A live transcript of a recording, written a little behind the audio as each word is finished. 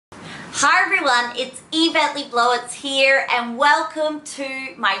Hi everyone, it's Yvette Le Blowitz here and welcome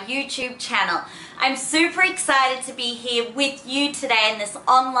to my YouTube channel. I'm super excited to be here with you today in this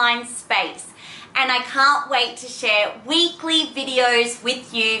online space, and I can't wait to share weekly videos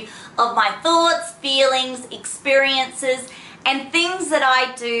with you of my thoughts, feelings, experiences and things that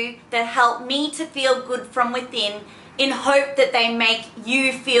I do that help me to feel good from within, in hope that they make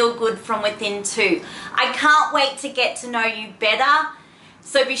you feel good from within too. I can't wait to get to know you better.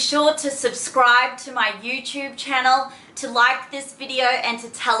 So be sure to subscribe to my YouTube channel, to like this video and to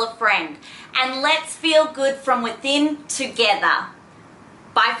tell a friend. And let's feel good from within together.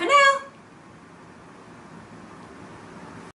 Bye for now.